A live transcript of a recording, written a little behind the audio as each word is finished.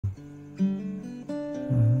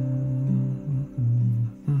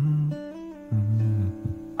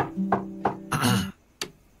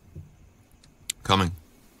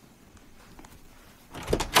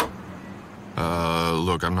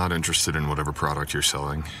not interested in whatever product you're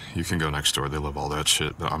selling. You can go next door, they love all that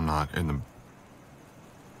shit, but I'm not in the...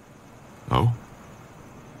 Oh?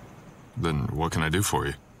 Then what can I do for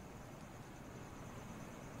you?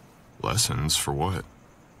 Lessons for what?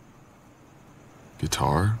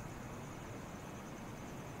 Guitar?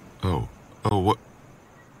 Oh, what?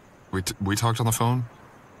 We talked on the phone?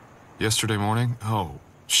 Yesterday morning? Oh,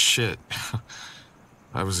 shit.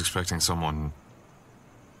 I was expecting someone...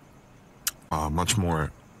 much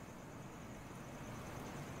more...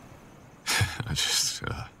 I just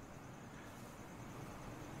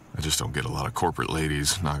don't get a lot of corporate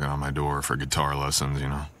ladies knocking on my door for guitar lessons, you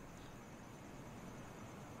know?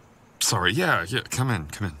 Sorry, yeah, come in.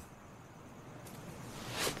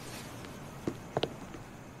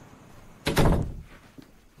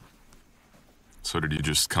 So did you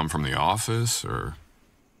just come from the office, or?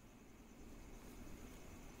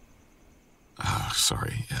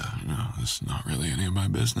 Sorry, yeah, no, it's not really any of my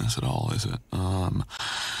business at all, is it? Come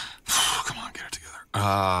on, get it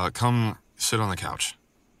together. Come sit on the couch.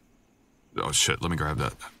 Oh, shit, let me grab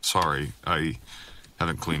that. Sorry, I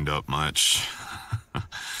haven't cleaned up much.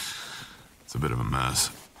 It's a bit of a mess.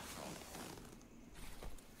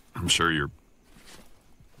 I'm sure you're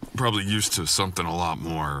probably used to something a lot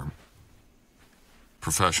more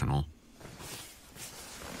professional.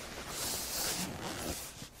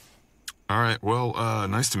 All right, well,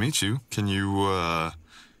 nice to meet you. Can you,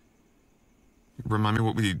 remind me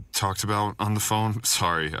what we talked about on the phone?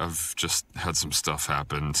 Sorry, I've just had some stuff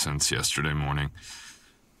happen since yesterday morning.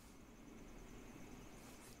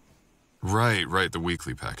 Right, the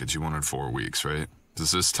weekly package. You wanted 4 weeks, right?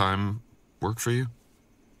 Does this time work for you?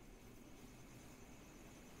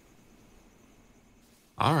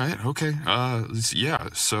 All right, okay. Yeah,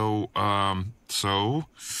 so...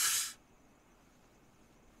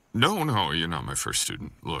 No, you're not my first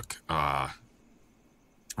student. Look, I'm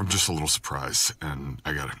just a little surprised, and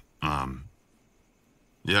I got it.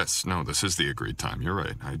 Yes, no, this is the agreed time. You're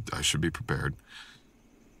right. I should be prepared.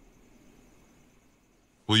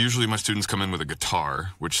 Well, usually my students come in with a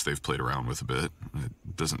guitar, which they've played around with a bit.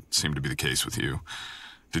 It doesn't seem to be the case with you.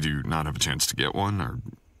 Did you not have a chance to get one, or...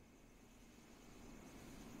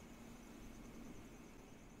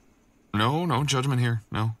 No judgment here.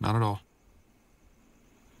 No, not at all.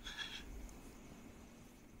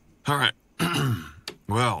 All right.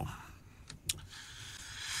 Well,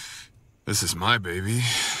 this is my baby.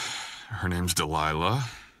 Her name's Delilah.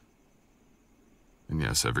 And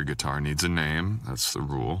yes, every guitar needs a name. That's the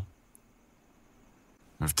rule.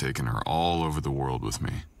 I've taken her all over the world with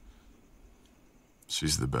me.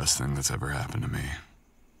 She's the best thing that's ever happened to me.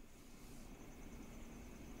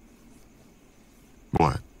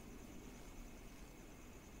 What?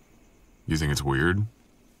 You think it's weird?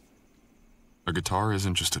 A guitar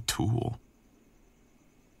isn't just a tool.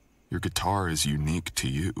 Your guitar is unique to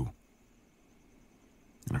you.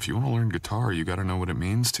 And if you want to learn guitar, you gotta know what it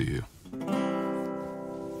means to you.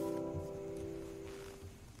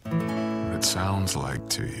 What it sounds like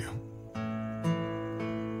to you.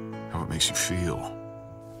 How it makes you feel.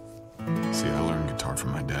 See, I learned guitar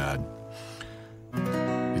from my dad.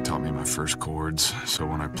 He taught me my first chords, so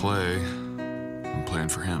when I play, I'm playing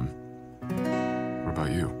for him. What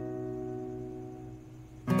about you?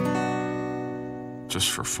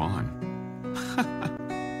 Just for fun.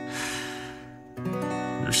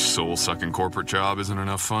 Your soul-sucking corporate job isn't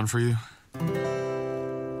enough fun for you?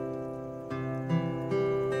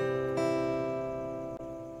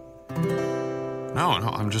 No,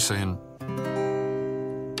 I'm just saying...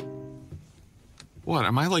 What,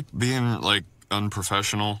 am I, like, being, like,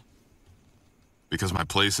 unprofessional? Because my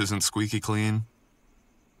place isn't squeaky clean?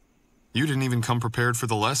 You didn't even come prepared for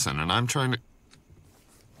the lesson, and I'm trying to...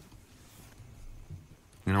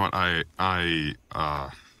 You know what,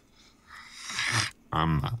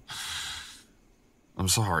 I'm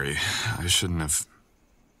sorry. I shouldn't have...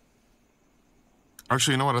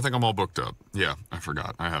 Actually, you know what, I think I'm all booked up. Yeah, I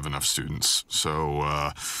forgot. I have enough students. So,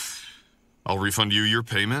 I'll refund you your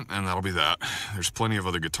payment, and that'll be that. There's plenty of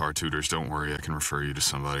other guitar tutors, don't worry. I can refer you to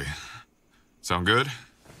somebody. Sound good?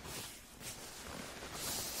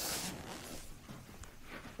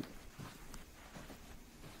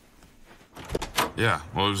 Yeah,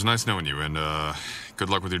 well, it was nice knowing you, and, good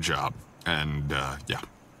luck with your job. And, yeah,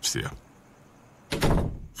 see ya.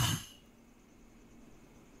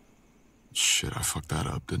 Shit, I fucked that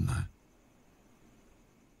up, didn't I?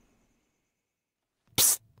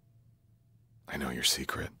 Psst. I know your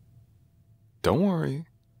secret. Don't worry.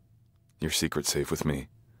 Your secret's safe with me.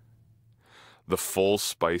 The full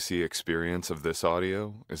spicy experience of this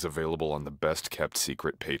audio is available on the Best Kept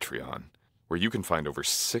Secret Patreon, where you can find over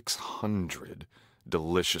 600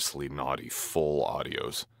 deliciously naughty full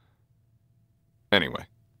audios. Anyway,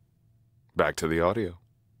 back to the audio.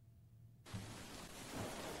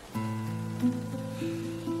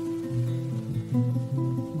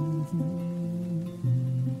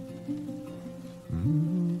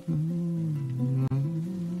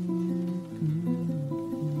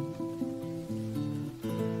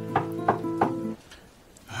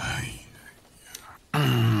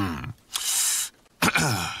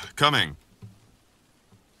 Coming.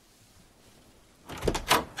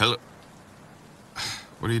 Hello.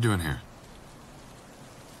 What are you doing here?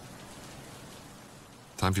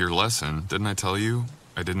 Time for your lesson. Didn't I tell you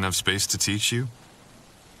I didn't have space to teach you?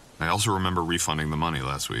 I also remember refunding the money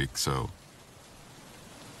last week, so...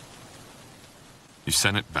 You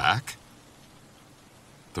sent it back?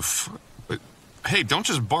 Hey, don't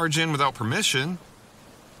just barge in without permission.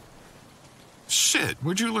 Shit,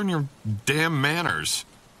 where'd you learn your damn manners?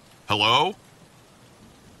 Hello?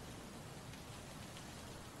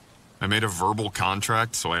 I made a verbal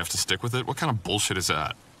contract, so I have to stick with it? What kind of bullshit is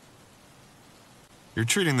that? You're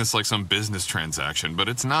treating this like some business transaction, but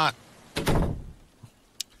it's not.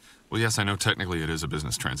 Well, yes, I know technically it is a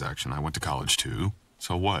business transaction. I went to college too.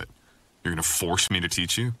 So what? You're gonna force me to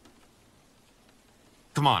teach you?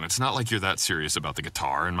 Come on, it's not like you're that serious about the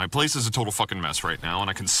guitar, and my place is a total fucking mess right now, and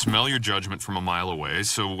I can smell your judgment from a mile away,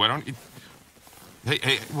 so why don't you...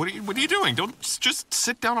 Hey, what are you doing? Don't just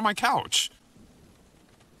sit down on my couch.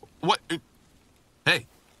 What? Hey.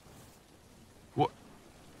 What?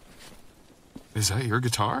 Is that your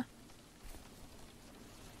guitar?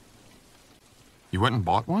 You went and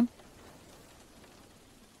bought one?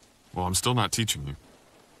 Well, I'm still not teaching you.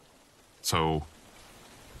 So...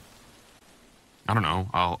 I don't know.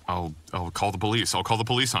 I'll call the police. I'll call the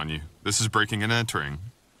police on you. This is breaking and entering.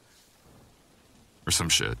 Or some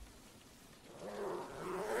shit.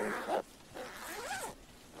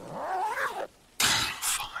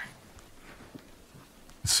 Fine.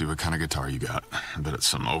 Let's see what kind of guitar you got. I bet it's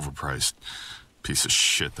some overpriced piece of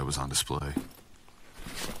shit that was on display.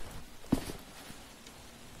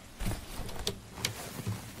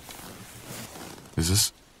 Is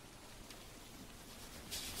this...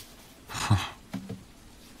 Huh.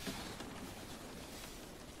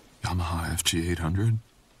 Yamaha FG800?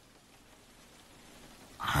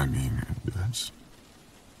 I mean, that's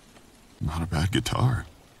not a bad guitar.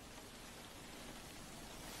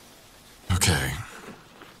 Okay.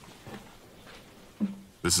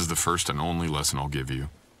 This is the first and only lesson I'll give you.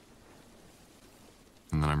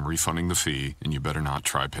 And then I'm refunding the fee, and you better not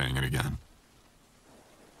try paying it again.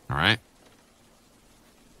 All right?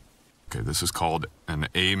 Okay, this is called an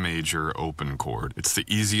A major open chord. It's the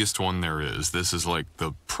easiest one there is. This is like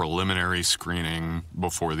the preliminary screening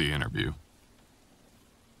before the interview.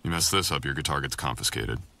 You mess this up, your guitar gets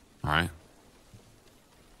confiscated. All right?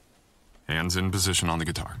 Hands in position on the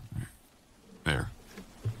guitar. There.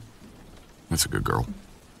 That's a good girl.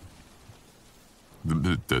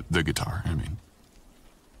 The guitar, I mean.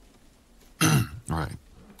 All right.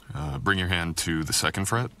 Bring your hand to the 2nd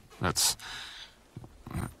fret. That's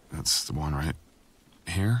the one right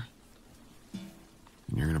here.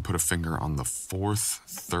 And you're going to put a finger on the 4th,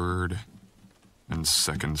 3rd, and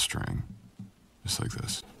 2nd string. Just like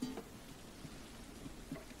this.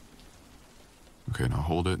 Okay, now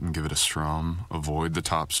hold it and give it a strum. Avoid the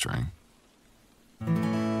top string. Not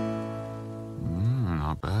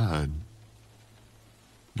bad.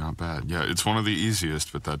 Not bad. Yeah, it's one of the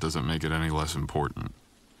easiest, but that doesn't make it any less important.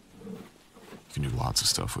 You can do lots of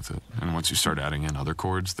stuff with it. And once you start adding in other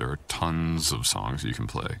chords, there are tons of songs you can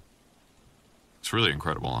play. It's really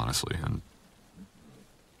incredible, honestly. And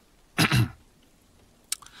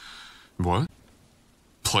what?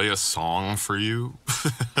 Play a song for you?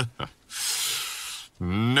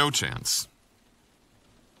 No chance.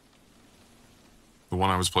 The one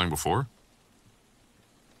I was playing before?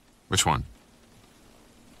 Which one?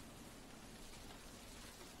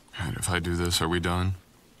 All right, if I do this, are we done?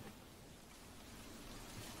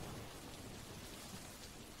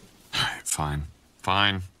 All right, fine.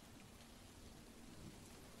 Fine.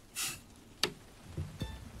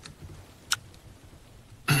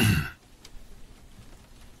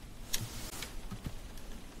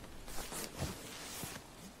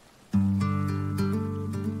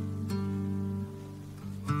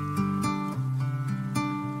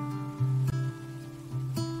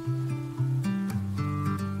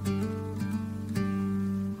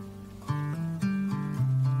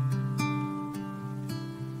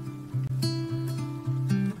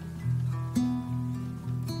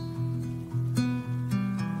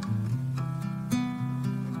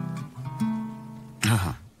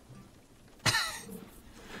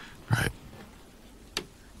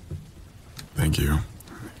 you.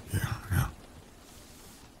 Yeah.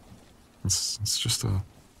 It's just a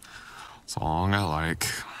song I like.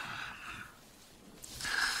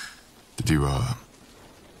 Did you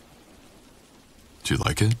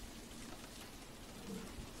like it?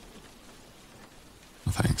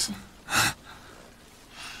 Well, thanks.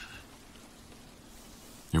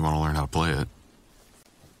 You want to learn how to play it?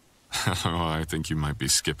 Well, I think you might be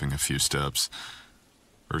skipping a few steps.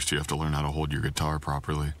 First, you have to learn how to hold your guitar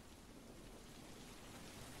properly.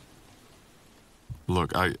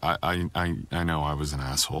 Look, I know I was an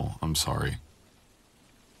asshole. I'm sorry.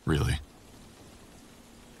 Really.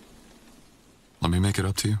 Let me make it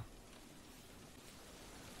up to you.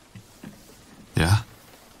 Yeah?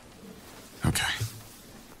 Okay.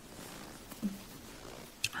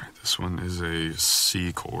 Alright, this one is a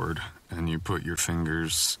C chord, and you put your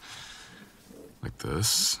fingers like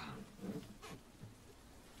this.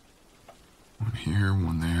 One here,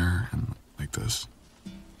 one there, and like this.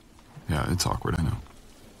 Yeah, it's awkward, I know.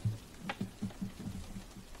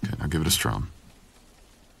 Okay, now give it a strum.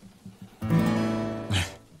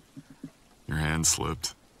 Your hand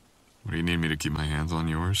slipped. What, do you need me to keep my hands on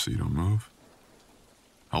yours so you don't move?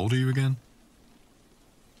 How old are you again?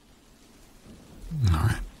 All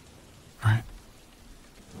right.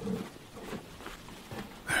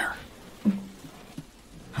 There.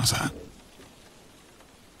 How's that?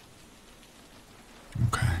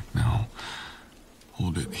 Okay, now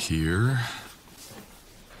hold it here.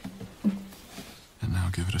 And now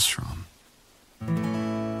give it a strum.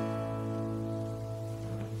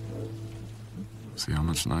 See how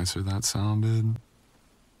much nicer that sounded?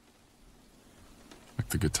 Like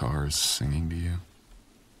the guitar is singing to you.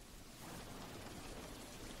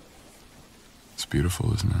 It's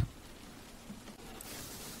beautiful, isn't it?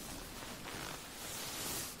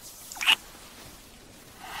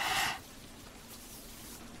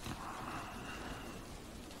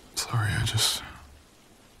 Sorry,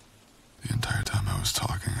 the entire time I was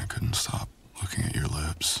talking, I couldn't stop looking at your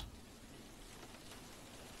lips.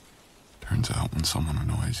 Turns out when someone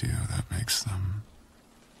annoys you, that makes them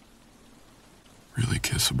really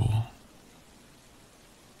kissable.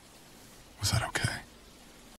 Was that okay?